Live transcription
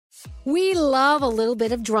We love a little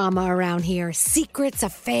bit of drama around here. Secrets,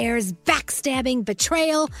 affairs, backstabbing,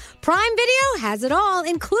 betrayal. Prime Video has it all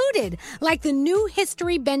included, like the new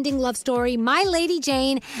history-bending love story, My Lady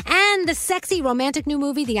Jane, and the sexy romantic new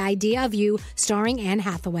movie, The Idea of You, starring Anne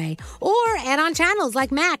Hathaway. Or add-on channels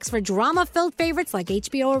like Max for drama-filled favorites like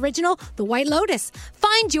HBO original, The White Lotus.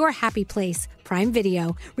 Find your happy place. Prime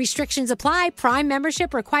Video. Restrictions apply. Prime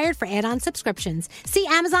membership required for add-on subscriptions. See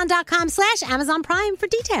Amazon.com/Amazon Prime for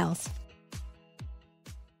details.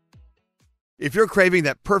 If you're craving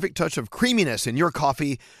that perfect touch of creaminess in your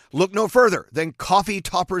coffee, look no further than Coffee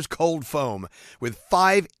Topper's Cold Foam with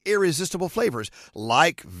 5 irresistible flavors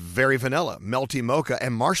like very vanilla, melty mocha,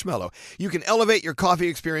 and marshmallow. You can elevate your coffee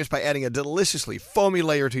experience by adding a deliciously foamy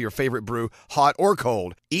layer to your favorite brew, hot or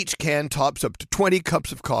cold. Each can tops up to 20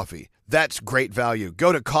 cups of coffee. That's great value.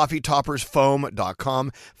 Go to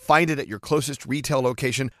coffeetoppersfoam.com, find it at your closest retail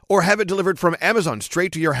location, or have it delivered from Amazon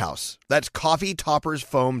straight to your house. That's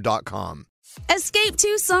coffeetoppersfoam.com. Escape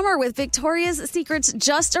to summer with Victoria's Secret's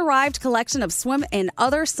just-arrived collection of swim and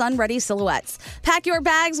other sun-ready silhouettes. Pack your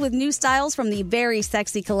bags with new styles from the Very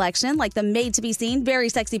Sexy collection, like the made-to-be-seen Very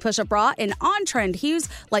Sexy push-up bra in on-trend hues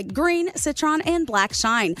like green, citron, and black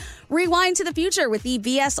shine. Rewind to the future with the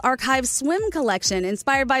VS Archive Swim collection,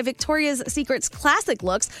 inspired by Victoria's Secret's classic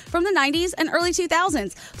looks from the 90s and early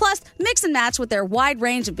 2000s. Plus, mix and match with their wide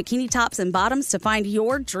range of bikini tops and bottoms to find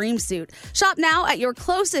your dream suit. Shop now at your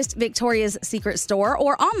closest Victoria's Secret store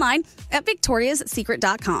or online at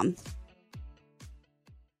victoriassecret.com.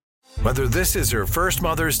 Whether this is her first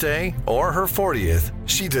Mother's Day or her 40th,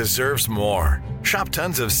 she deserves more. Shop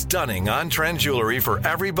tons of stunning on-trend jewelry for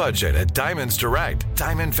every budget at Diamonds Direct.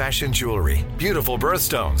 Diamond fashion jewelry, beautiful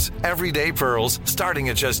birthstones, everyday pearls starting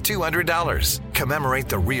at just $200. Commemorate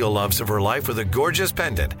the real loves of her life with a gorgeous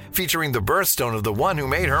pendant featuring the birthstone of the one who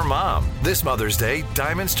made her mom. This Mother's Day,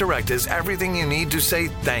 Diamonds Direct is everything you need to say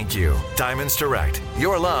thank you. Diamonds Direct.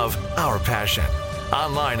 Your love, our passion.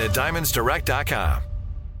 Online at diamondsdirect.com.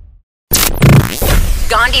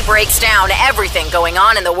 Gandhi breaks down everything going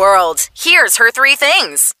on in the world. Here's her 3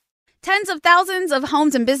 things. Tens of thousands of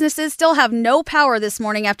homes and businesses still have no power this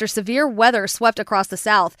morning after severe weather swept across the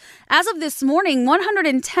South. As of this morning,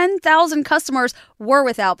 110,000 customers were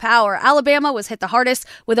without power. Alabama was hit the hardest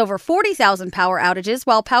with over 40,000 power outages,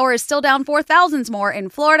 while power is still down 4,000 more in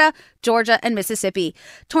Florida, Georgia, and Mississippi.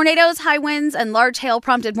 Tornadoes, high winds, and large hail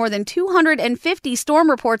prompted more than 250 storm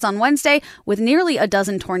reports on Wednesday, with nearly a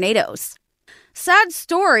dozen tornadoes. Sad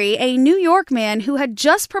story, a New York man who had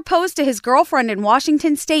just proposed to his girlfriend in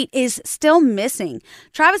Washington state is still missing.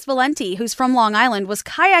 Travis Valenti, who's from Long Island, was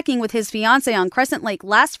kayaking with his fiancée on Crescent Lake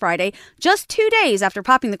last Friday, just 2 days after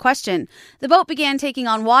popping the question. The boat began taking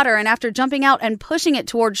on water, and after jumping out and pushing it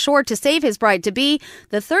toward shore to save his bride-to-be,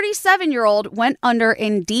 the 37-year-old went under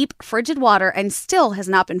in deep, frigid water and still has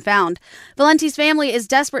not been found. Valenti's family is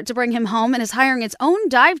desperate to bring him home and is hiring its own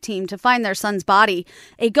dive team to find their son's body.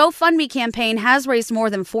 A GoFundMe campaign has raised more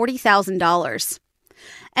than $40,000.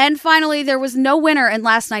 And finally, there was no winner in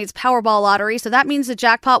last night's Powerball lottery, so that means the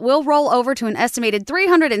jackpot will roll over to an estimated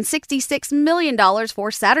 $366 million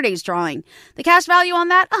for Saturday's drawing. The cash value on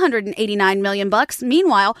that, $189 million.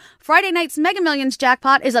 Meanwhile, Friday night's Mega Millions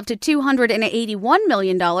jackpot is up to $281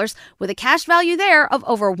 million, with a cash value there of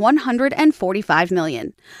over $145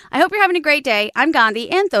 million. I hope you're having a great day. I'm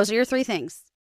Gandhi, and those are your 3 things.